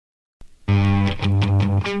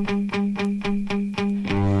I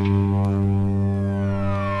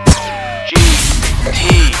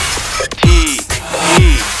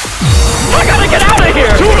gotta get out of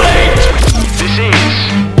here! Too late! This is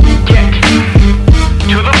Get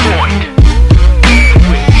to the Point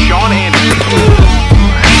with Sean Anderson,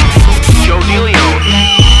 Joe DeLeon,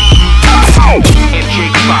 and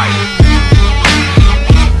Jake Fire.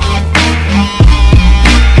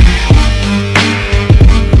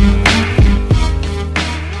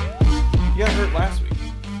 You got hurt last week.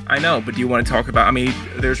 I know, but do you want to talk about? I mean,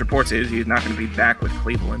 there's reports that he's not going to be back with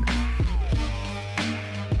Cleveland.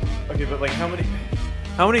 Okay, but like how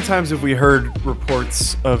many times have we heard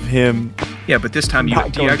reports of him? Yeah, but this time, do you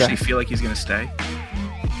going actually back. feel like he's going to stay?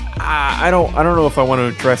 I don't know if I want to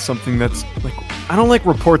address something that's like I don't like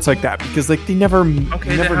reports like that because like they never.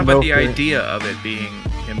 Okay, never then how know about the if they're- idea of it being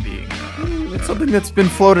him being? It's something that's been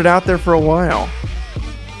floated out there for a while.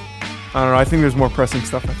 I don't know. I think there's more pressing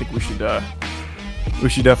stuff. I think we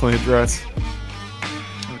should definitely address.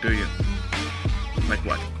 Oh, do you? Like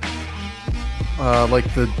what? Like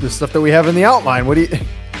the stuff that we have in the outline. What do you?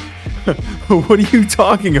 What are you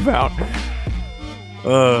talking about?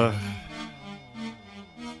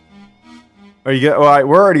 Are you? Well,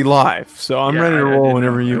 we're already live, so I'm Yeah, ready to I roll didn't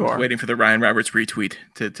whenever know. you I was are. waiting for the Ryan Roberts retweet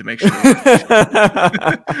to make sure.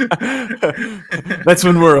 That's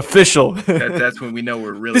when we're official. That's when we know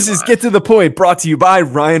we're really. This is live. Get to the Point, brought to you by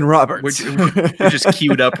Ryan Roberts. We're just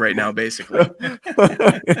queued up right now, basically.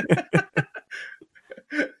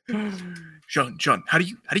 John, how do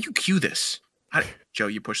you cue this? Joe,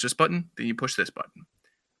 you push this button, then you push this button.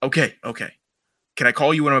 Okay. Can I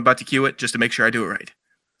call you when I'm about to cue it, just to make sure I do it right?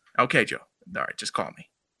 Okay, Joe. All right, just call me.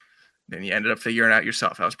 Then you ended up figuring it out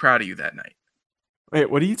yourself. I was proud of you that night. Wait,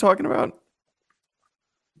 what are you talking about?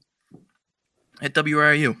 At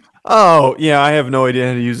WRIU. Oh, yeah, I have no idea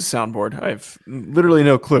how to use a soundboard. I have literally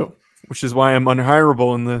no clue, which is why I'm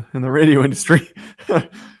unhireable in the radio industry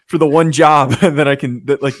for the one job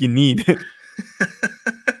that you need.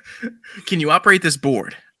 Can you operate this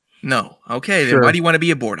board? No. Okay, then Sure. why do you want to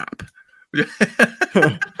be a board op?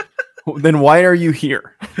 Then why are you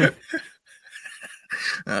here?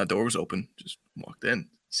 Door was open. Just walked in,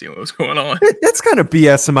 see what was going on. That's kind of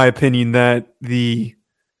BS in my opinion that the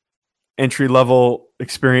entry level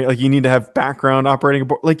experience, like you need to have background operating a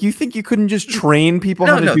board. Like you think you couldn't just train people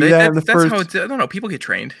how to do that in the that's first? how it's. No, people get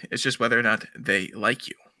trained. It's just whether or not they like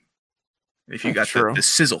you. If you That's got true. the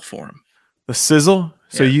sizzle for them. The sizzle?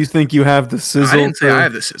 So Yeah. you think you have the sizzle? I didn't say I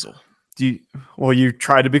have the sizzle. You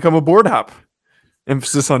tried to become a board hop.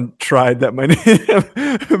 Emphasis on tried that might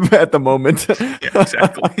at the moment. Yeah,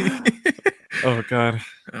 exactly. Oh God.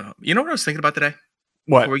 You know what I was thinking about today?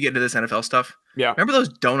 What? Before we get into this NFL stuff. Yeah. Remember those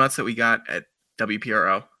donuts that we got at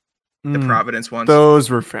WPRO? The Mm, Providence ones? those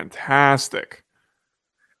were fantastic.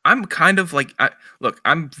 I'm kind of like, I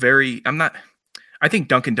think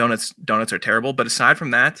Dunkin' Donuts are terrible, but aside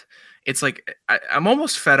from that, it's like, I'm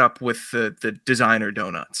almost fed up with the designer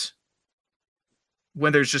donuts.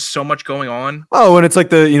 When there's just so much going on. Oh, and it's like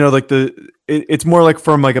it's more like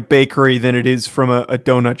from like a bakery than it is from a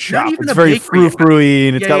donut shop. even It's a very bakery. frou-frou-y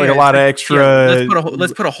and it's got like a lot of extra.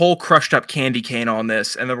 Let's put a whole crushed up candy cane on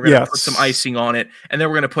this, and then we're gonna put some icing on it, and then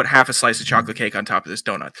we're gonna put half a slice of chocolate cake on top of this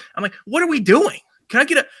donut. I'm like, what are we doing? Can I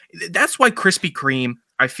get that's why Krispy Kreme,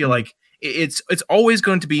 I feel like it's always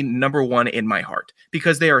going to be number one in my heart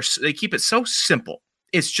because they keep it so simple.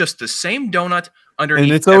 It's just the same donut underneath.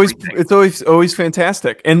 And it's everything. always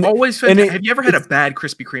fantastic. And Always fantastic. Have you ever had a bad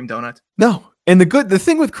Krispy Kreme donut? No. And the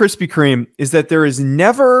thing with Krispy Kreme is that there is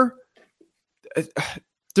never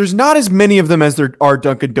there's not as many of them as there are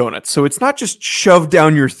Dunkin' Donuts. So it's not just shoved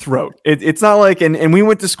down your throat. It's not like and we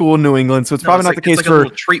went to school in New England, so it's probably not the case it's like for a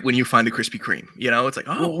little treat when you find a Krispy Kreme. You know, it's like,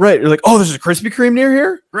 oh, right. You're like, oh, there's a Krispy Kreme near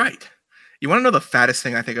here? right. You want to know the fattest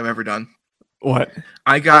thing I think I've ever done? What?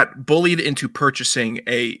 I got bullied into purchasing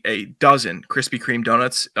a dozen Krispy Kreme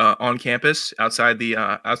donuts on campus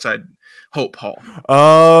outside Hope Hall.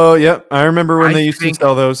 Oh, yeah. I remember when they used to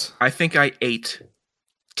sell those. I think I ate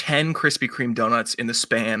 10 Krispy Kreme donuts in the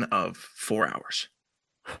span of 4 hours.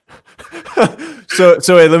 So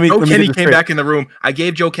wait, let me Joe get Kenny this came straight. back in the room. I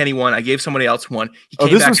gave Joe Kenny one. I gave somebody else one. He came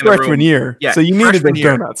This back was in the freshman room. year. Yeah, So you needed freshman those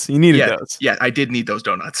year. donuts. You needed those. Yeah, I did need those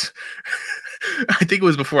donuts. I think it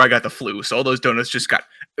was before I got the flu, so all those donuts just got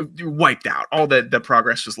wiped out. All the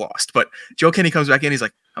progress was lost. But Joe Kenny comes back in. He's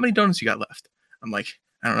like, "How many donuts you got left?" I'm like,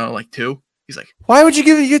 "I don't know, like 2." He's like, Why would you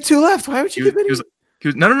get two left? Why would you give it? he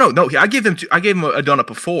was no. I gave him 2. I gave him a donut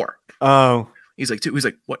before. Oh, He's like, 2. He's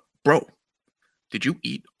like, "What, bro? Did you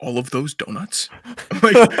eat all of those donuts?" I'm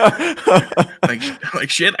like,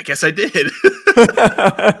 shit. I guess I did.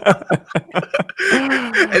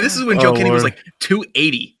 This is when Joe Kenny was like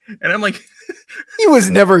 280. And I'm like, he was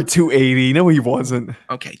never 280. No, he wasn't.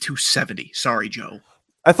 Okay, 270. Sorry, Joe.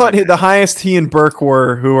 I thought the highest he and Burke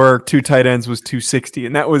were, who are two tight ends, was 260.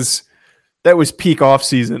 And that was peak off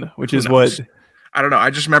season, which is what. I don't know. I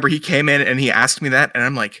just remember he came in and he asked me that. And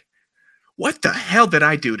I'm like, what the hell did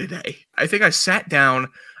I do today? I think I sat down.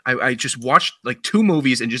 I just watched like 2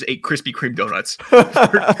 movies and just ate Krispy Kreme donuts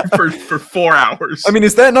for 4 hours. I mean,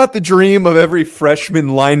 is that not the dream of every freshman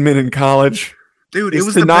lineman in college? Dude, it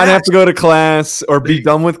was to not have to go to class or be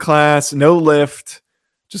done with class, no lift,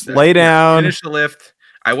 just lay down. Finish the lift.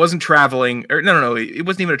 I wasn't traveling. No. It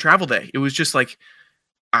wasn't even a travel day. It was just like,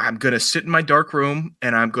 I'm going to sit in my dark room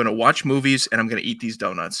and I'm going to watch movies and I'm going to eat these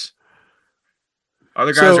donuts.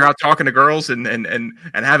 Other guys are out talking to girls and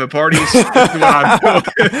having parties. That's what I'm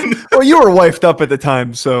doing. Well, you were wifed up at the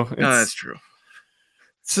time, so no, that's true.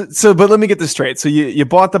 So, but let me get this straight. So you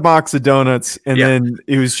bought the box of donuts, and then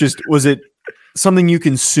was it something you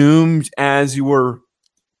consumed as you were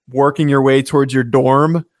working your way towards your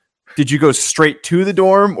dorm? Did you go straight to the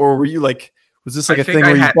dorm, or were you like, was this like a thing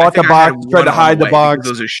where you bought the box, tried to hide the box?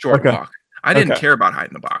 It was a short walk. I didn't care about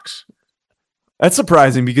hiding the box. That's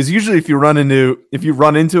surprising because usually if you run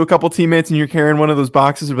into a couple teammates and you're carrying one of those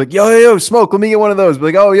boxes, they're like, yo, smoke, let me get one of those. Be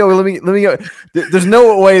like, oh, yo, let me go. There's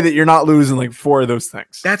no way that you're not losing like 4 of those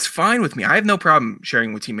things. That's fine with me. I have no problem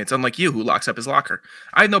sharing with teammates. Unlike you, who locks up his locker.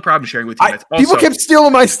 I have no problem sharing with teammates. People kept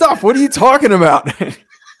stealing my stuff. What are you talking about?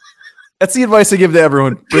 That's the advice I give to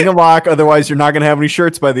everyone. Bring a lock, otherwise you're not going to have any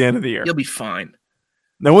shirts by the end of the year. You'll be fine.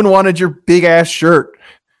 No one wanted your big ass shirt.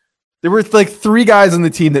 There were like 3 guys on the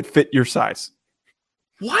team that fit your size.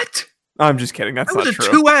 What? I'm just kidding. That's not true.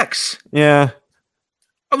 That was a 2X. Yeah.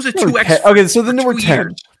 I was a 2X. Okay, so then there were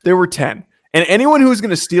 10. There were 10. And anyone who was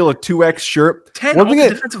going to steal a 2X shirt, 10 all the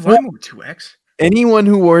defensive linemen were 2X. Anyone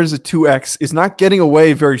who wears a 2X is not getting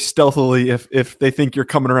away very stealthily if they think you're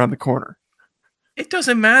coming around the corner. It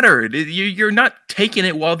doesn't matter. You're not taking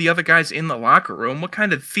it while the other guy's in the locker room. What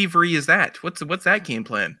kind of thievery is that? What's that game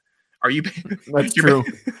plan? Are you? That's true.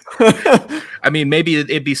 I mean, maybe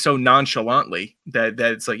it'd be so nonchalantly that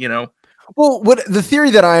it's like, you know. Well, what the theory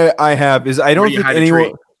that I have is I don't think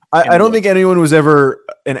anyone. I don't think anyone was ever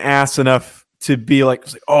an ass enough to be like,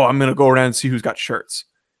 oh, I'm gonna go around and see who's got shirts.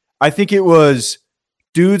 I think it was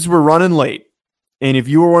dudes were running late, and if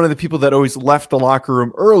you were one of the people that always left the locker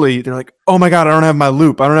room early, they're like, oh my god, I don't have my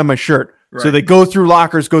loop, I don't have my shirt. Right. So they go through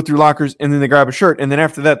lockers, and then they grab a shirt, and then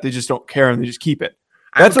after that, they just don't care and they just keep it.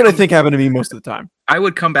 That's what I think happened to me most of the time. I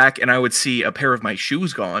would come back and I would see a pair of my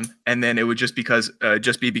shoes gone, and then it would just be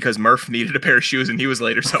because Murph needed a pair of shoes and he was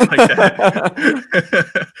late or something like that.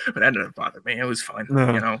 But that didn't bother me. It was fine, you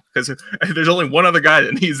know, because there's only one other guy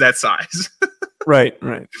that needs that size. Right.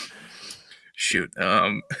 Shoot.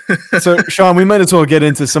 So, Sean, we might as well get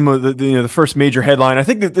into some of the first major headline. I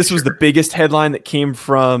think that this was the biggest headline that came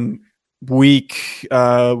from week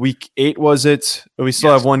 8, was it? We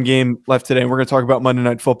still have one game left today, and we're going to talk about Monday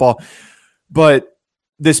Night Football. But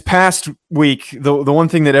this past week, the one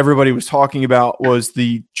thing that everybody was talking about was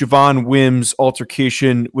the Javon Wims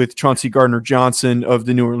altercation with Chauncey Gardner-Johnson of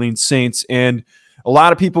the New Orleans Saints, and a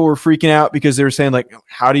lot of people were freaking out because they were saying, like,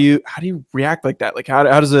 how do you react like that? Like, how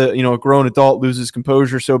does a grown adult lose his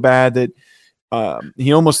composure so bad that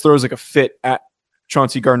he almost throws like a fit at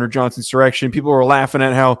Chauncey Gardner-Johnson's direction? People were laughing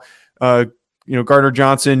at how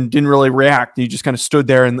Gardner-Johnson didn't really react. He just kind of stood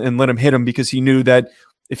there and let him hit him because he knew that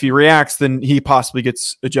if he reacts, then he possibly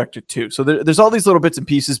gets ejected too. So there's all these little bits and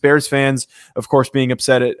pieces. Bears fans, of course, being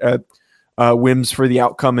upset at Wims for the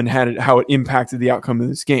outcome and how it impacted the outcome of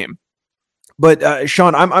this game. But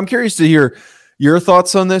Sean, I'm curious to hear your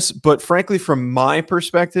thoughts on this. But frankly, from my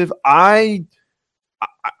perspective, I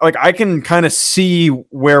can kind of see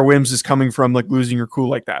where Wims is coming from, like losing your cool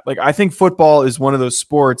like that. Like, I think football is one of those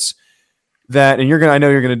sports that, and I know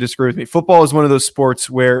you're going to disagree with me. Football is one of those sports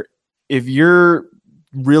where if you're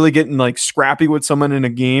really getting like scrappy with someone in a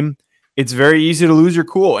game, it's very easy to lose your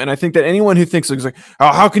cool. And I think that anyone who thinks like,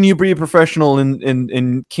 oh, how can you be a professional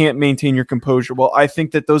and can't maintain your composure? Well, I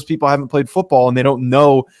think that those people haven't played football and they don't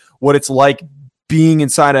know what it's like being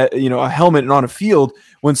inside a helmet and on a field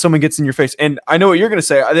when someone gets in your face. And I know what you're going to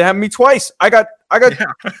say. It happened to me twice. I got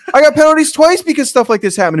penalties twice because stuff like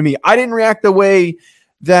this happened to me. I didn't react the way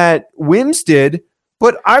that Wims did,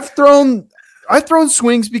 but I've thrown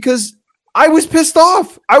swings because I was pissed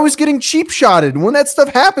off. I was getting cheap shotted. When that stuff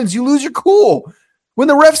happens, you lose your cool. When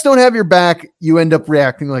the refs don't have your back, you end up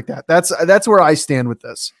reacting like that. That's where I stand with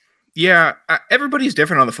this. Yeah, everybody's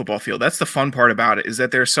different on the football field. That's the fun part about it, is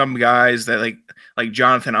that there's some guys that like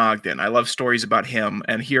Jonathan Ogden. I love stories about him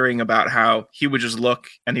and hearing about how he would just look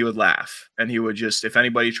and he would laugh and he would just, if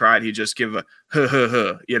anybody tried, he'd just give a huh, huh,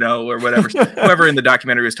 huh, you know, or whatever. Whoever in the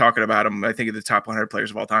documentary was talking about him, I think of the top 100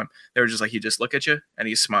 players of all time, they were just like, he'd just look at you and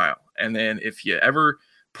he'd smile. And then if you ever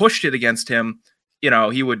pushed it against him, you know,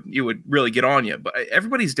 he would really get on you. But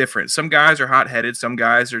everybody's different. Some guys are hot-headed. Some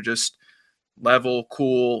guys are just level,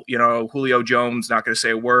 cool. You know, Julio Jones not going to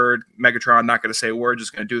say a word. Megatron not going to say a word,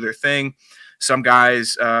 just going to do their thing. Some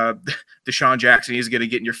guys, Deshaun Jackson, he's going to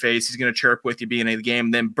get in your face. He's going to chirp with you being in the game,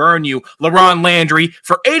 and then burn you, LaRon Landry,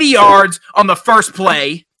 for 80 yards on the first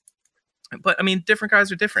play. But, I mean, different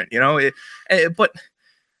guys are different, you know. But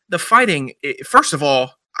the fighting, first of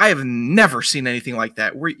all, I have never seen anything like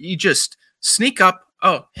that where you just sneak up,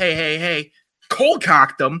 oh, hey, cold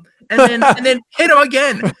cock them, and then hit them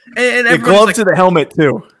again. And the glove to the helmet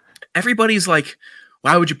too. Everybody's like,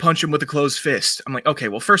 why would you punch him with a closed fist? I'm like, okay,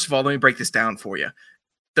 well, first of all, let me break this down for you.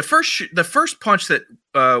 The first punch that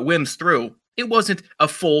Wims threw, it wasn't a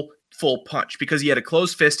full punch because he had a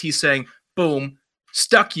closed fist. He's saying, boom,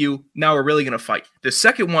 stuck you. Now we're really going to fight. The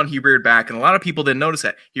second one, he reared back, and a lot of people didn't notice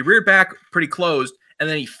that. He reared back pretty closed, and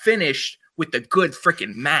then he finished with the good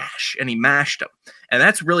freaking mash, and he mashed him. And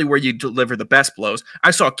that's really where you deliver the best blows. I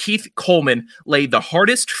saw Keith Coleman lay the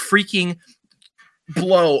hardest freaking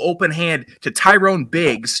blow, open hand, to Tyrone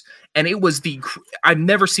Biggs, and it was I've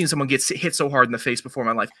never seen someone get hit so hard in the face before in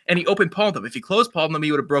my life. And he open palmed him. If he closed palmed him, he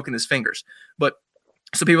would have broken his fingers. But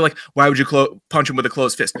so people are like, why would you punch him with a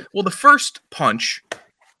closed fist? Well, the first punch,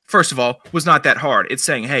 first of all, was not that hard. It's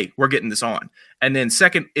saying, hey, we're getting this on. And then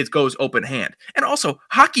second, it goes open hand. And also,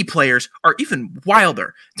 hockey players are even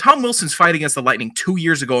wilder. Tom Wilson's fight against the Lightning 2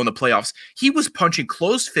 years ago in the playoffs, he was punching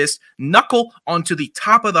closed fist, knuckle onto the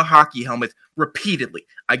top of the hockey helmet repeatedly.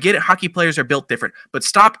 I get it, hockey players are built different, but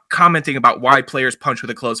stop commenting about why players punch with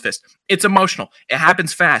a closed fist. It's emotional. It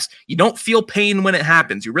happens fast. You don't feel pain when it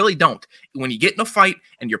happens. You really don't. When you get in a fight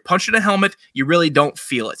and you're punching a helmet, you really don't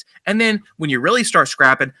feel it. And then when you really start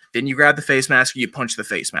scrapping, then you grab the face mask and you punch the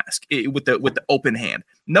face mask with the open hand.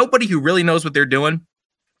 Nobody who really knows what they're doing,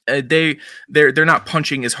 they're not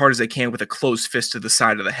punching as hard as they can with a closed fist to the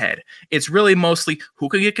side of the head. It's really mostly who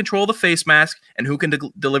can get control of the face mask and who can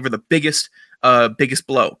deliver the biggest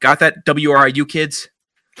blow. Got that, WRIU kids?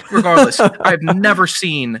 Regardless, I've never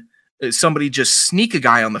seen somebody just sneak a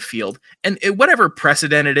guy on the field, and whatever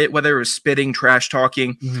precedented it, whether it was spitting, trash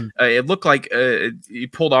talking, it looked like he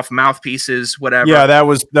pulled off mouthpieces, whatever. Yeah, that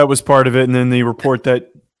was part of it, and then the report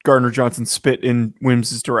that Gardner Johnson spit in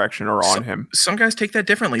Wims' direction or on him. Some guys take that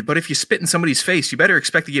differently, but if you spit in somebody's face, you better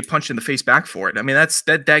expect to get punched in the face back for it. I mean,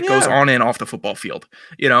 that goes on and off the football field.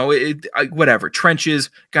 You know, whatever. Trenches,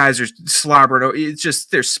 guys are slobbering. It's just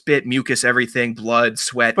there's spit, mucus, everything, blood,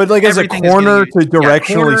 sweat. But like as a corner to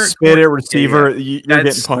directionally spit at receiver, you're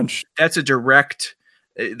getting punched. That's a direct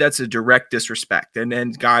disrespect. And then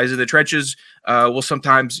guys in the trenches will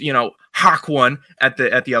sometimes, you know, hawk one at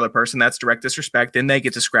the other person. That's direct disrespect. Then they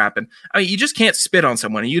get to scrapping. I mean, you just can't spit on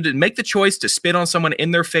someone. You didn't make the choice to spit on someone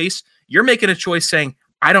in their face. You're making a choice saying,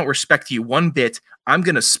 I don't respect you one bit. I'm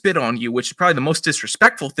going to spit on you, which is probably the most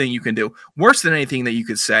disrespectful thing you can do. Worse than anything that you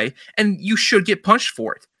could say. And you should get punched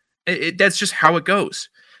for it. That's just how it goes.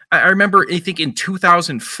 I remember, I think in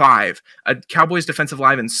 2005, a Cowboys defensive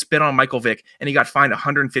lineman spit on Michael Vick, and he got fined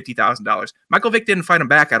 $150,000. Michael Vick didn't fight him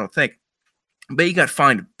back, I don't think, but he got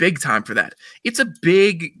fined big time for that. It's a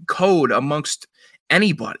big code amongst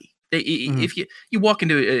anybody. If you walk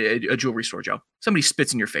into a jewelry store, Joe, somebody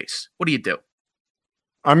spits in your face, what do you do?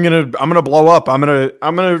 I'm gonna blow up. I'm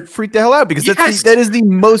gonna freak the hell out because that is the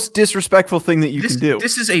most disrespectful thing that you can do.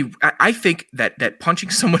 I think that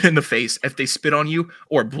punching someone in the face if they spit on you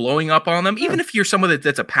or blowing up on them, even if you're someone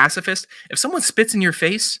that's a pacifist, if someone spits in your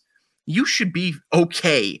face, you should be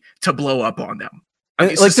okay to blow up on them. I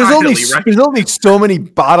mean, like there's only so many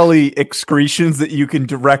bodily excretions that you can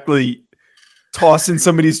directly toss in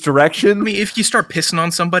somebody's direction. I mean, if you start pissing on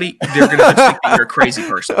somebody, they're going to think that you're a crazy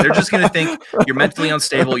person. They're just going to think you're mentally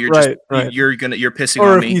unstable. You're you're pissing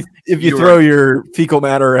on me. If you throw your fecal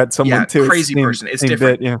matter at someone too, crazy person. It's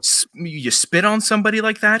different. You spit on somebody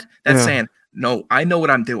like that. That's saying, no, I know what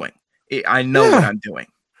I'm doing. I know what I'm doing.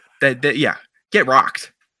 Get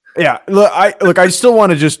rocked. Yeah. Look, I still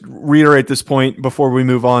want to just reiterate this point before we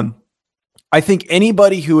move on. I think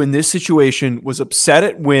anybody who in this situation was upset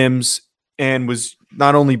at Wims and was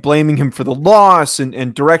not only blaming him for the loss and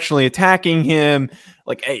directionally attacking him,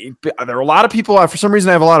 like, hey, there are a lot of people, for some reason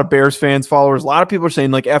I have a lot of Bears fans, followers, a lot of people are saying,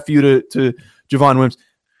 like, F you to Javon Wims.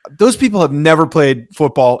 Those people have never played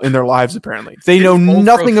football in their lives, apparently. They know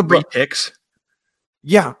nothing about picks.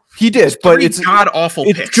 Yeah. He did, but it's god-awful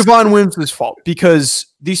picks. It's Javon Wims' fault because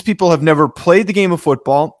these people have never played the game of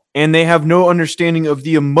football and they have no understanding of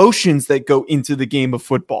the emotions that go into the game of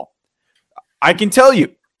football. I can tell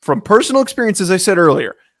you from personal experience, as I said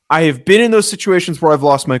earlier, I have been in those situations where I've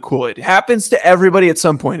lost my cool. It happens to everybody at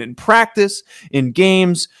some point in practice, in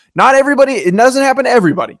games. Not everybody, it doesn't happen to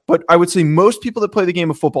everybody, but I would say most people that play the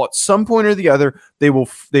game of football at some point or the other, they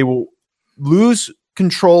will lose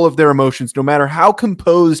control of their emotions no matter how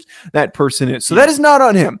composed that person is. So that is not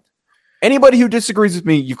on him. Anybody who disagrees with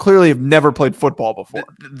me, you clearly have never played football before.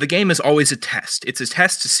 The game is always a test. It's a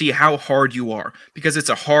test to see how hard you are because it's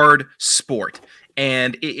a hard sport.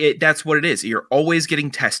 And that's what it is. You're always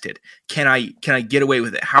getting tested. Can I get away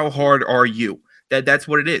with it? How hard are you? That's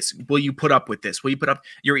what it is. Will you put up with this? Will you put up?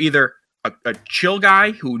 You're either a chill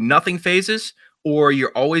guy who nothing phases, or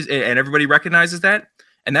you're always, and everybody recognizes that.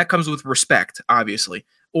 And that comes with respect, obviously.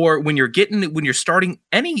 Or when you're starting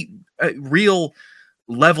any real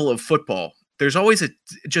level of football, there's always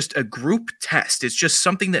just a group test. It's just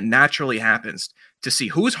something that naturally happens to see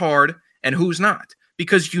who's hard and who's not,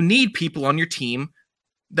 because you need people on your team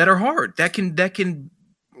that are hard, that can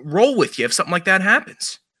roll with you if something like that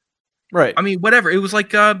happens. Right. I mean, whatever. It was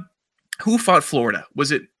like who fought Florida?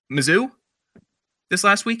 Was it Mizzou this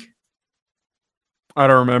last week? I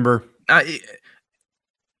don't remember.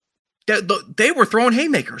 They were throwing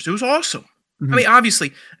haymakers. It was awesome. I mean,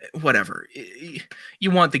 obviously, whatever.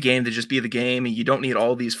 You want the game to just be the game, and you don't need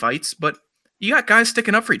all these fights, but you got guys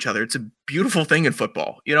sticking up for each other. It's a beautiful thing in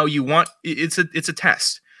football. You know, it's a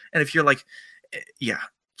test. And if you're like, yeah,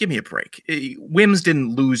 give me a break. Wims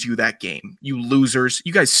didn't lose you that game. You losers.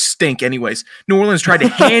 You guys stink anyways. New Orleans tried to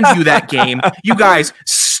hand you that game. You guys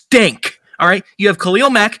stink. All right, you have Khalil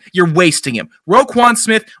Mack, you're wasting him. Roquan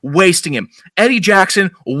Smith, wasting him. Eddie Jackson,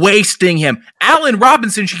 wasting him. Allen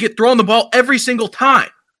Robinson should get thrown the ball every single time.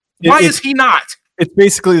 Why is he not? It's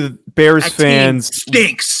basically the Bears fans'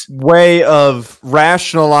 stinks way of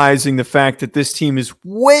rationalizing the fact that this team is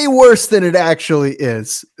way worse than it actually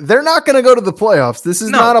is. They're not going to go to the playoffs. This is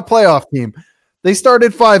not a playoff team. They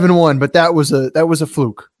started 5-1, but that was a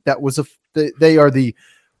fluke. They are the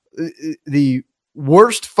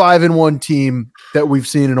worst 5-1 team that we've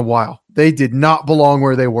seen in a while. They did not belong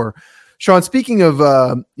where they were. Sean, speaking of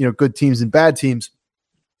good teams and bad teams,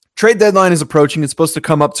 trade deadline is approaching. It's supposed to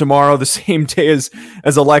come up tomorrow, the same day as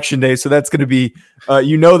election day. So that's going to be,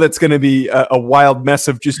 that's going to be a wild mess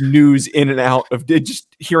of just news in and out of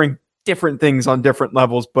just hearing different things on different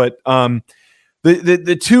levels. But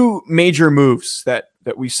the two major moves that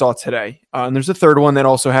we saw today, and there's a third one that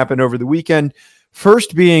also happened over the weekend.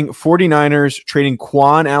 First being 49ers trading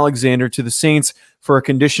Quan Alexander to the Saints for a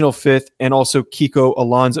conditional fifth and also Kiko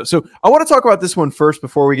Alonso. So I want to talk about this one first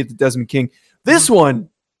before we get to Desmond King. This one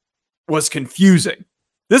was confusing.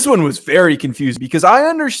 This one was very confusing because I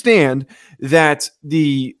understand that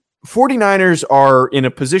the 49ers are in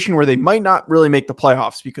a position where they might not really make the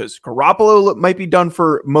playoffs because Garoppolo might be done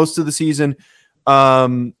for most of the season.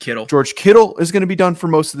 George Kittle is going to be done for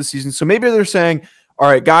most of the season. So maybe they're saying, all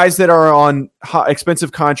right, guys that are on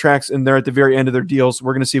expensive contracts and they're at the very end of their deals,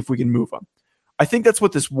 we're going to see if we can move them. I think that's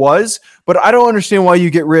what this was, but I don't understand why you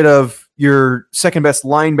get rid of your second best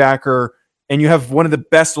linebacker and you have one of the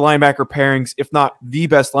best linebacker pairings, if not the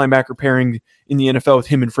best linebacker pairing in the NFL with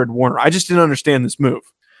him and Fred Warner. I just didn't understand this move.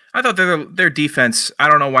 I thought their defense, I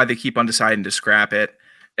don't know why they keep on deciding to scrap it.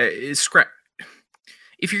 If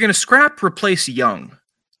you're going to scrap, replace young.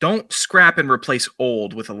 Don't scrap and replace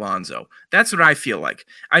old with Alonso. That's what I feel like.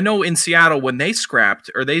 I know in Seattle, when they scrapped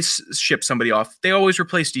or they shipped somebody off, they always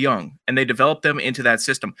replaced young and they developed them into that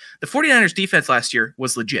system. The 49ers defense last year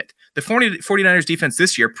was legit. The 49ers defense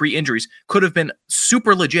this year, pre-injuries, could have been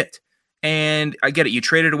super legit. And I get it. You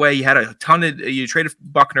traded away. You traded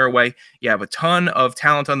Buckner away. You have a ton of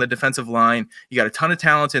talent on the defensive line. You got a ton of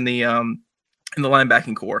talent in the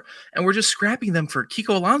linebacking core, and we're just scrapping them for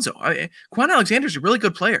Kiko Alonso. Quan Alexander's a really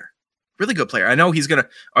good player. I know he's going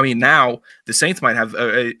to, now the Saints might have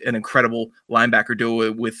an incredible linebacker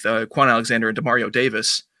duo with Quan Alexander and DeMario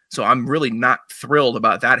Davis. So I'm really not thrilled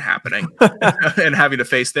about that happening and having to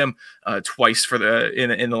face them twice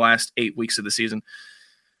in the last 8 weeks of the season.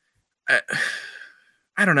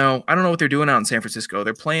 I don't know. I don't know what they're doing out in San Francisco.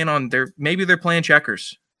 Maybe they're playing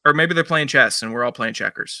checkers. Or maybe they're playing chess and we're all playing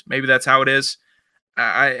checkers. Maybe that's how it is.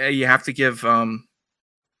 You have to give who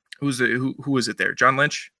is it there? John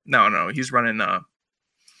Lynch? No, he's running. No,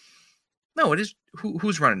 it is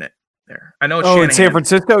who's running it there? I know it's Shanahan. In San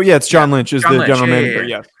Francisco. Yeah, it's John Lynch is the general manager.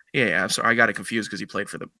 Yeah. Yeah. So I got it confused because he played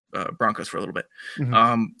for the Broncos for a little bit.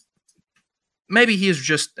 Mm-hmm. Maybe he is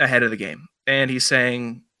just ahead of the game and he's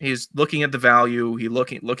saying, He's looking at the value. He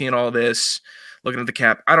looking at all this, looking at the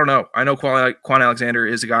cap. I don't know. I know Quan Alexander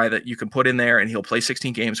is a guy that you can put in there and he'll play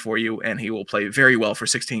 16 games for you, and he will play very well for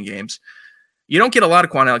 16 games. You don't get a lot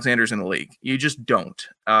of Quan Alexanders in the league. You just don't.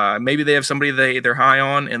 Maybe they have somebody they're high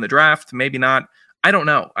on in the draft. Maybe not. I don't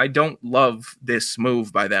know. I don't love this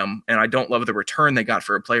move by them, and I don't love the return they got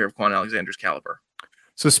for a player of Quan Alexander's caliber.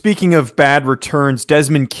 So speaking of bad returns,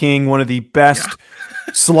 Desmond King, one of the best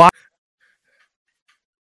slot.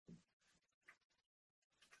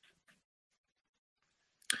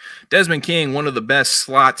 Desmond King, one of the best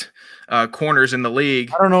slot corners in the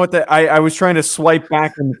league. I don't know what that. I was trying to swipe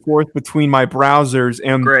back and forth between my browsers,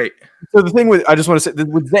 and great. So the thing with, I just want to say,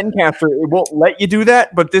 with Zencastr, it won't let you do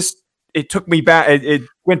that, but it took me back. It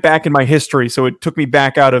went back in my history, so it took me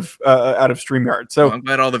back out of StreamYard. So I'm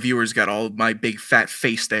glad all the viewers got all my big fat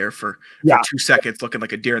face there for 2 seconds, looking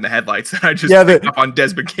like a deer in the headlights. And I just picked up on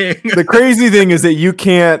Desmond King. The crazy thing is that you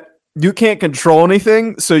can't control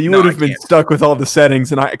anything, so you would have been stuck with all the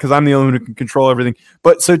settings, and because I'm the only one who can control everything.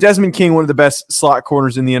 But so Desmond King, one of the best slot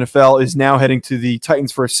corners in the NFL, is now heading to the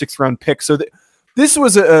Titans for a 6th-round pick. So this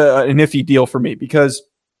was an iffy deal for me because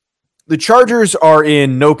the Chargers are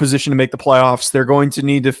in no position to make the playoffs. They're going to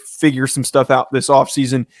need to figure some stuff out this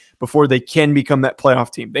offseason before they can become that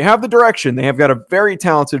playoff team. They have the direction. They have got a very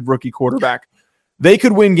talented rookie quarterback. They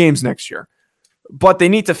could win games next year, but they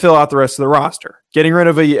need to fill out the rest of the roster. Getting rid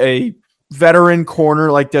of a veteran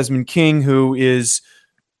corner like Desmond King, who is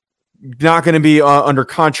not going to be under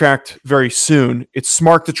contract very soon. It's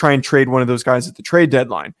smart to try and trade one of those guys at the trade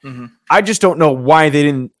deadline. Mm-hmm. I just don't know why they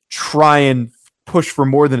didn't try and push for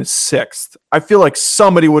more than a 6th. I feel like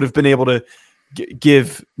somebody would have been able to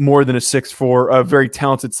give more than a 6th for a very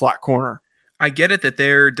talented slot corner. I get it that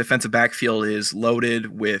their defensive backfield is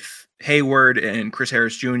loaded with Hayward and Chris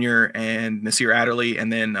Harris Jr. and Nasir Adderley,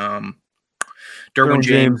 and then Derwin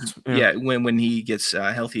James. Yeah, when he gets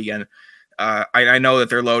healthy again. I know that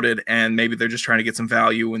they're loaded, and maybe they're just trying to get some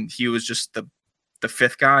value, and he was just the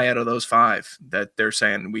 5th guy out of those 5 that they're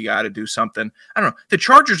saying we got to do something. I don't know. The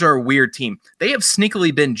Chargers are a weird team. They have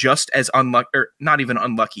sneakily been just as unlucky, or not even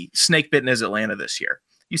unlucky, snake bitten as Atlanta this year.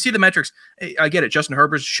 You see the metrics. I get it. Justin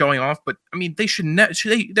Herbert's showing off, but I mean, they should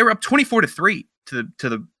they were up 24-3 to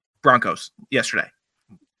the Broncos yesterday.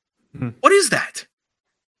 Mm-hmm. What is that?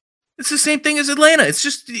 It's the same thing as Atlanta. It's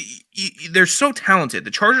just they're so talented.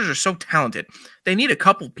 The Chargers are so talented. They need a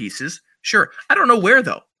couple pieces. Sure. I don't know where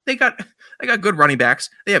though. They got good running backs.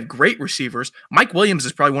 They have great receivers. Mike Williams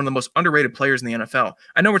is probably one of the most underrated players in the NFL.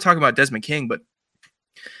 I know we're talking about Desmond King, but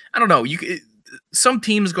I don't know. Some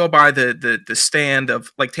teams go by the stand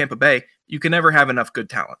of like Tampa Bay. You can never have enough good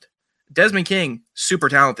talent. Desmond King, super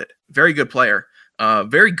talented, very good player,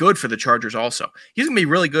 very good for the Chargers also. He's going to be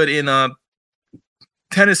really good in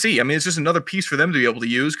Tennessee. I mean, it's just another piece for them to be able to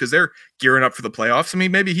use because they're gearing up for the playoffs. I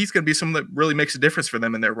mean, maybe he's going to be someone that really makes a difference for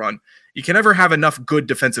them in their run. You can never have enough good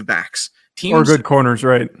defensive backs. Teams, or good corners,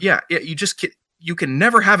 right? Yeah. You can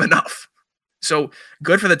never have enough. So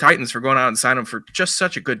good for the Titans for going out and signing him for just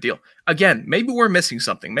such a good deal. Again, maybe we're missing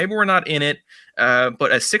something. Maybe we're not in it.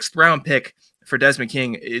 But a 6th-round pick for Desmond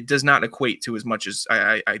King, it does not equate to as much as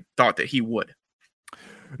I thought that he would.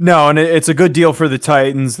 No, and it's a good deal for the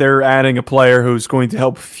Titans. They're adding a player who's going to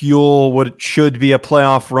help fuel what should be a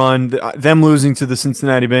playoff run. Them losing to the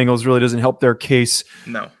Cincinnati Bengals really doesn't help their case.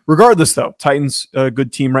 No. Regardless, though, Titans, a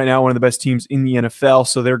good team right now, one of the best teams in the NFL,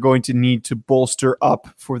 so they're going to need to bolster up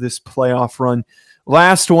for this playoff run.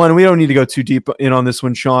 Last one, we don't need to go too deep in on this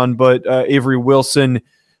one, Sean, but Avery Wilson in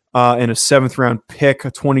a 7th-round pick,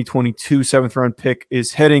 a 2022 7th-round pick,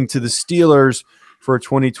 is heading to the Steelers for a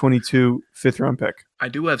 2022 5th-round pick. I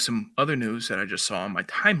do have some other news that I just saw on my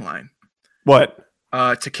timeline. What?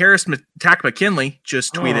 Takkarist Tack McKinley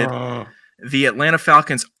just tweeted, the Atlanta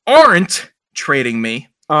Falcons aren't trading me.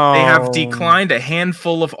 They have declined a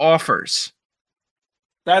handful of offers.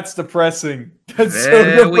 That's depressing. That's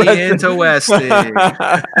very interesting.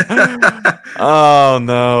 Oh,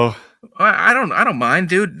 no. I don't mind,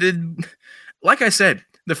 dude. Like I said,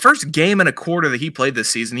 the first game and a quarter that he played this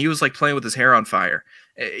season, he was like playing with his hair on fire.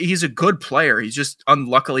 He's a good player. He's just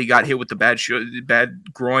unluckily got hit with the bad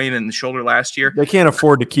groin and the shoulder last year. They can't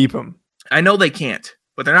afford to keep him. I know they can't,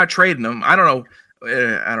 but they're not trading him. I don't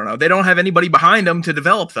know. They don't have anybody behind him to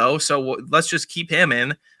develop, though, so let's just keep him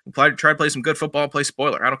in. Try to play some good football, play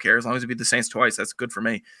spoiler. I don't care. As long as he beat the Saints twice, that's good for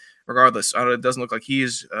me. Regardless, it doesn't look like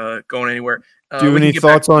he's going anywhere. Do you have any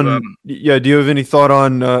thoughts on do you have any thought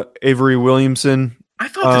on Avery Williamson? I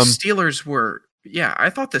thought the Steelers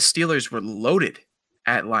were loaded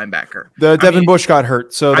at linebacker. Devin Bush got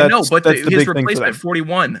hurt, so that's, I know, but that's his replacement at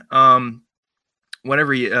 41.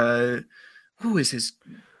 Whenever he, who is his?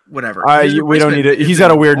 whatever. We don't need it. He's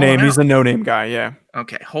got a weird name. He's a no-name guy. Yeah.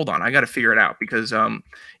 Okay, hold on. I got to figure it out because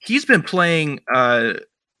he's been playing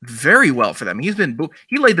very well for them. He laid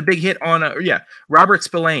the big hit on Robert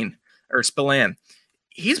Spillane.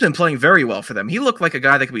 He's been playing very well for them. He looked like a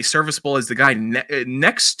guy that could be serviceable as the guy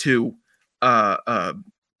next to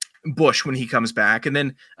Bush when he comes back. And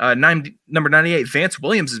then number 98, Vance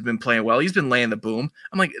Williams, has been playing well. He's been laying the boom.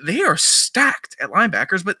 I'm like, they are stacked at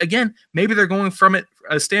linebackers. But again, maybe they're going from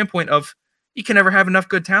a standpoint of you can never have enough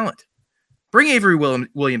good talent. Bring Avery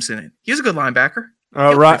Williamson in. He's a good linebacker.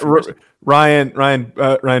 Ryan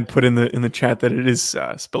put in the chat that it is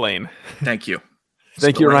Spillane. Thank you.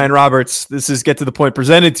 Thank you, Ryan Roberts. This is Get to the Point,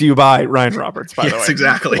 presented to you by Ryan Roberts, by the way. Yes,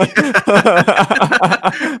 exactly.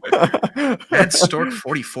 Ed Stork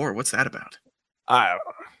 44. What's that about? I don't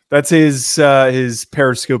know. That's his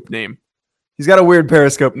Periscope name. He's got a weird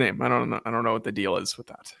Periscope name. I don't know what the deal is with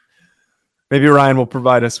that. Maybe Ryan will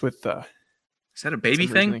provide us with. Is that a baby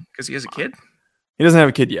thing? Because he has a kid? He doesn't have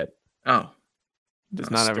a kid yet. Oh. Does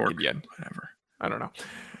not have a kid yet. Whatever. I don't know.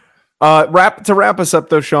 To wrap us up,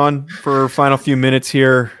 though, Sean, for our final few minutes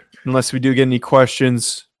here, unless we do get any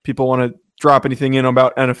questions, people want to drop anything in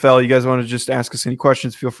about NFL, you guys want to just ask us any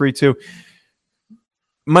questions, feel free to.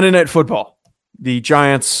 Monday Night Football. The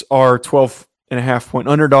Giants are 12.5-point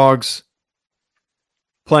underdogs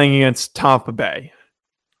playing against Tampa Bay.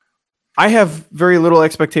 I have very little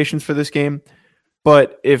expectations for this game,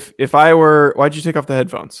 but if I were, why'd you take off the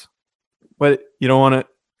headphones? What, you don't want to,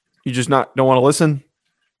 you just don't want to listen?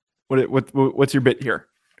 What's your bit here?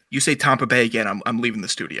 You say Tampa Bay again, I'm leaving the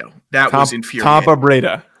studio. That was infuriating. Tampa Brady.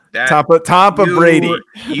 Tampa Brady.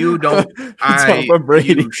 You don't. Tampa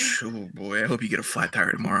Brady. Oh boy, I hope you get a flat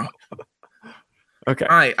tire tomorrow. Okay.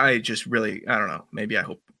 I just really, I don't know. Maybe I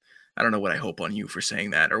don't know what I hope on you for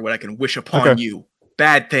saying that or what I can wish upon you.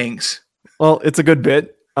 Bad things. Well, it's a good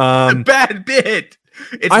bit. A bad bit.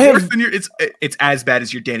 It's worse than it's as bad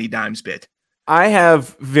as your Danny Dimes bit. I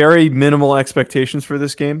have very minimal expectations for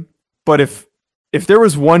this game, but if there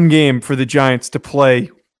was one game for the Giants to play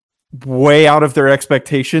way out of their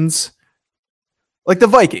expectations, like the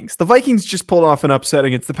Vikings just pulled off an upset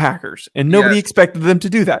against the Packers, and nobody expected them to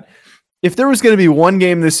do that. If there was going to be one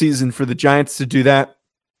game this season for the Giants to do that,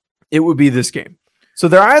 it would be this game. So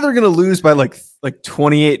they're either going to lose by like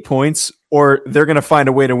 28 points, or they're going to find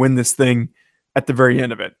a way to win this thing at the very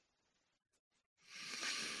end of it.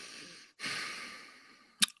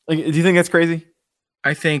 Like, do you think that's crazy?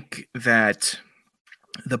 I think that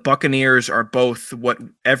the Buccaneers are both what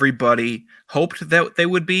everybody hoped that they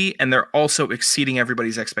would be, and they're also exceeding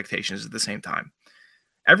everybody's expectations at the same time.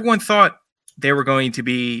 Everyone thought they were going to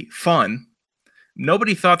be fun.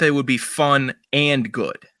 Nobody thought they would be fun and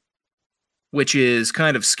good, which is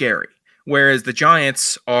kind of scary. Whereas the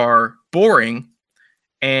Giants are boring,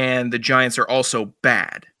 and the Giants are also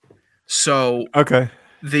bad. So okay,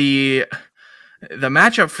 the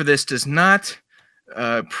matchup for this does not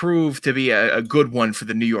prove to be a good one for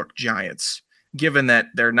the New York Giants, given that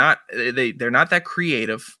they're not that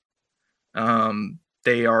creative.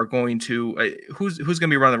 They are going to who's going to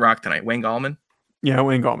be running the rock tonight? Wayne Gallman. Yeah,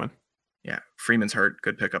 Wayne Gallman. Yeah, Freeman's hurt.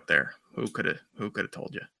 Good pickup there. Who could have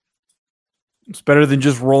told you? It's better than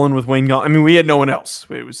just rolling with Wayne Gallman. I mean, we had no one else.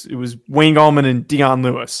 It was Wayne Gallman and Dion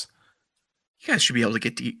Lewis. You guys should be able to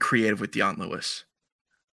get creative with Dion Lewis.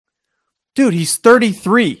 Dude, he's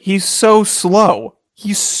 33. He's so slow.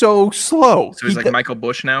 So he's like Michael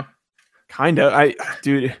Bush now? Kinda.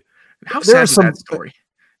 Dude. How sad is that story?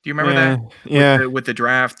 Do you remember that? Yeah. With the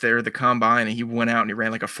draft or the combine, and he went out and he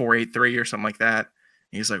ran like a 4.83 or something like that.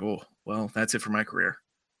 And he's like, oh, well, that's it for my career.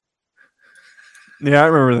 Yeah, I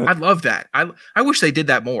remember that. I love that. I wish they did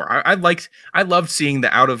that more. I loved seeing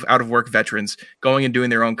the out of work veterans going and doing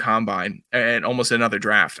their own combine and almost another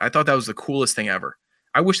draft. I thought that was the coolest thing ever.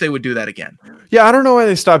 I wish they would do that again. Yeah, I don't know why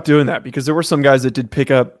they stopped doing that, because there were some guys that did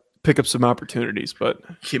pick up some opportunities, but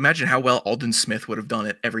can you imagine how well Aldon Smith would have done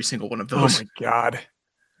it every single one of those? Oh my God.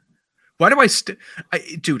 Why do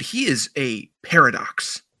dude, he is a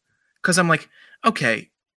paradox. Because I'm like,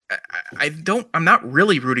 okay, I'm not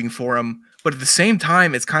really rooting for him, but at the same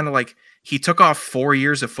time, it's kind of like he took off 4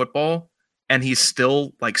 years of football and he's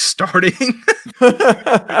still like starting.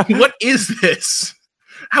 What is this?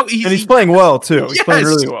 How easy? And he's playing well too. He's playing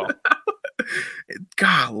really well.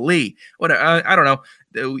 Golly, what I don't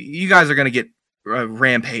know. You guys are going to get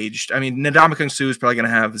rampaged. I mean, Ndamukong Suh is probably going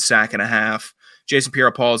to have a sack and a half. Jason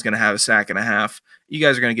Pierre-Paul is going to have a sack and a half. You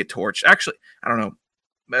guys are going to get torched. Actually, I don't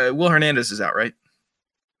know. Will Hernandez is out, right?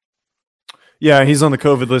 Yeah, he's on the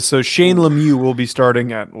COVID list. So Shane Lemieux will be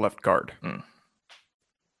starting at left guard.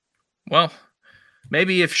 Well,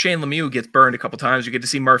 Maybe if Shane Lemieux gets burned a couple times, you get to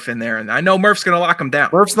see Murph in there, and I know Murph's going to lock him down.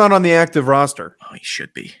 Murph's not on the active roster. Oh, he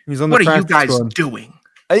should be. He's on the What are you practice guys squad. doing?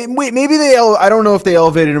 Wait, maybe I don't know if they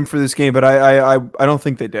elevated him for this game, but I don't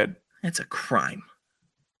think they did. It's a crime.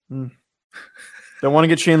 Don't want to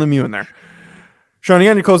get Shane Lemieux in there. Sean, you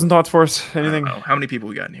got any closing thoughts for us? Anything? How many people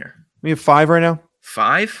we got in here? We have 5 right now.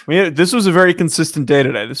 5? This was a very consistent day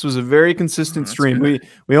today. This was a very consistent stream. good.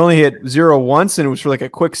 We only hit 0 once, and it was for like a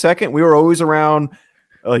quick second. We were always around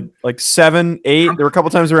like 7, 8. There were a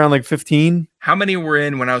couple times around like 15. How many were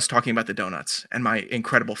in when I was talking about the donuts and my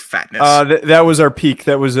incredible fatness? That was our peak.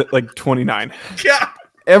 That was at like 29 yeah.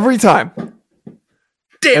 every time.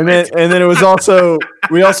 Damn And then it was also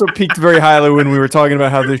we also peaked very highly when we were talking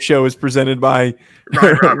about how this show is presented by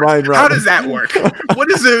Ryan Roberts. Ryan How Roberts. does that work?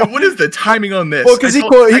 What is the timing on this? Well, because he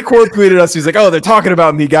quote tweeted us. He's like, "Oh, they're talking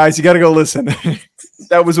about me, guys. You got to go listen."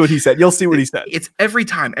 That was what he said. You'll see what he said. It's every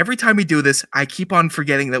time. Every time we do this, I keep on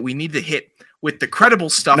forgetting that we need to hit with the credible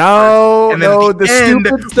stuff. No, first, and then no, at the end,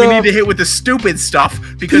 stupid we stuff. need to hit with the stupid stuff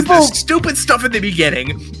because People- the stupid stuff at the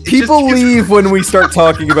beginning. People leave when we start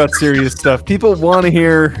talking about serious stuff. People want to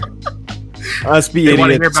hear us be They idiots.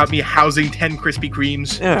 want to hear about me housing 10 Krispy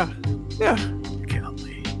Kremes. Yeah.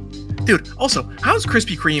 Golly. Dude, also, how's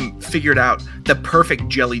Krispy Kreme figured out the perfect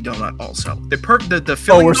jelly donut also? The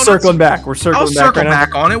filling We're donuts? circling back. We're circling I'll back circle right now.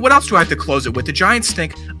 back on it. What else do I have to close it with? The Giants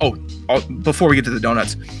stink. Before we get to the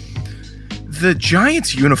donuts, the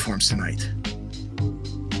Giants uniforms tonight.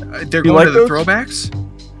 They're You going like to the those?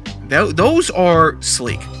 throwbacks. Those are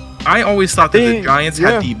sleek. I always thought that the Giants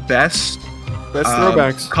had the best That's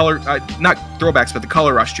throwbacks. color, not throwbacks, but the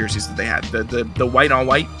color rush jerseys that they had. The white on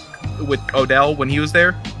white with Odell when he was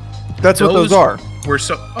there. That's what those are. Were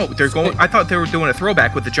so. Oh, they're going. I thought they were doing a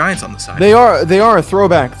throwback with the Giants on the side. They are a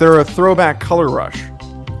throwback. They're a throwback color rush.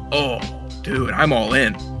 Oh, dude, I'm all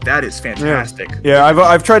in. That is fantastic. Yeah,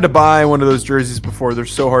 I've tried to buy one of those jerseys before. They're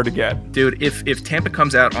so hard to get. Dude, if Tampa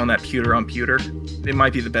comes out on that pewter on pewter, it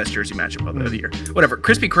might be the best jersey matchup of the year. Whatever.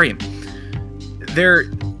 Krispy Kreme.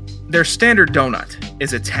 Their standard donut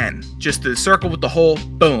is a 10. Just the circle with the hole,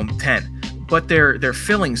 boom, 10. But their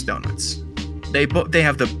fillings donuts, they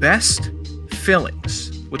have the best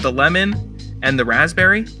fillings with the lemon and the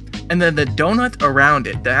raspberry, and then the donut around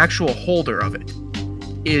it, the actual holder of it,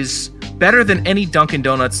 is better than any Dunkin'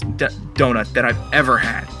 Donuts donut that I've ever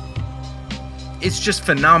had. It's just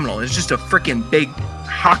phenomenal. It's just a freaking big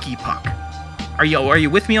hockey puck. Are you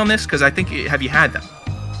with me on this? Because I think have you had them?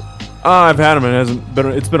 I've had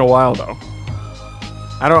them. It's been a while though.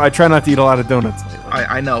 I try not to eat a lot of donuts lately.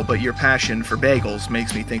 I know, but your passion for bagels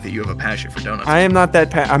makes me think that you have a passion for donuts. I am not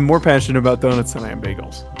that. I'm more passionate about donuts than I am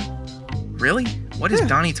bagels. Really? What was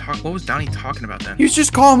Donnie talking about then? You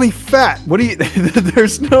just call me fat. What do you? There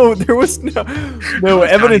was no How is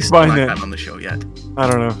evidence Donnie behind still it. not on the show yet? I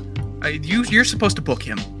don't know. You're supposed to book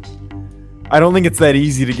him. I don't think it's that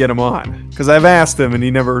easy to get him on because I've asked him and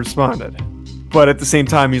he never responded. But at the same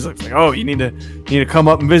time, he's like, "Oh, you need to come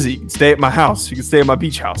up and visit. You can stay at my house. You can stay at my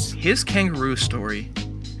beach house." His kangaroo story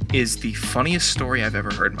is the funniest story I've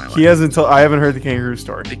ever heard in my life. I haven't heard the kangaroo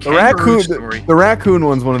story. The kangaroo story. The raccoon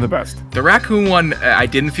one's one of the best. The raccoon one, I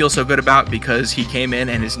didn't feel so good about because he came in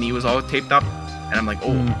and his knee was all taped up, and I'm like,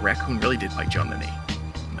 "Oh, raccoon really did bite you on the knee."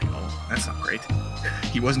 I'm like, "Oh, that's not great."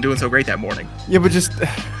 He wasn't doing so great that morning. Yeah, but just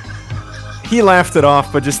he laughed it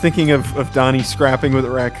off. But just thinking of Donnie scrapping with a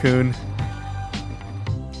raccoon.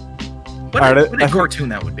 What All right, a cartoon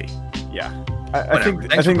that would be. Yeah, Whatever. I think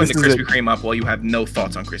Thanks for this putting the is Krispy Kreme up while you have no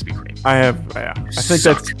thoughts on Krispy Kreme. I have. Yeah, I think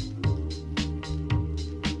Sucked. that's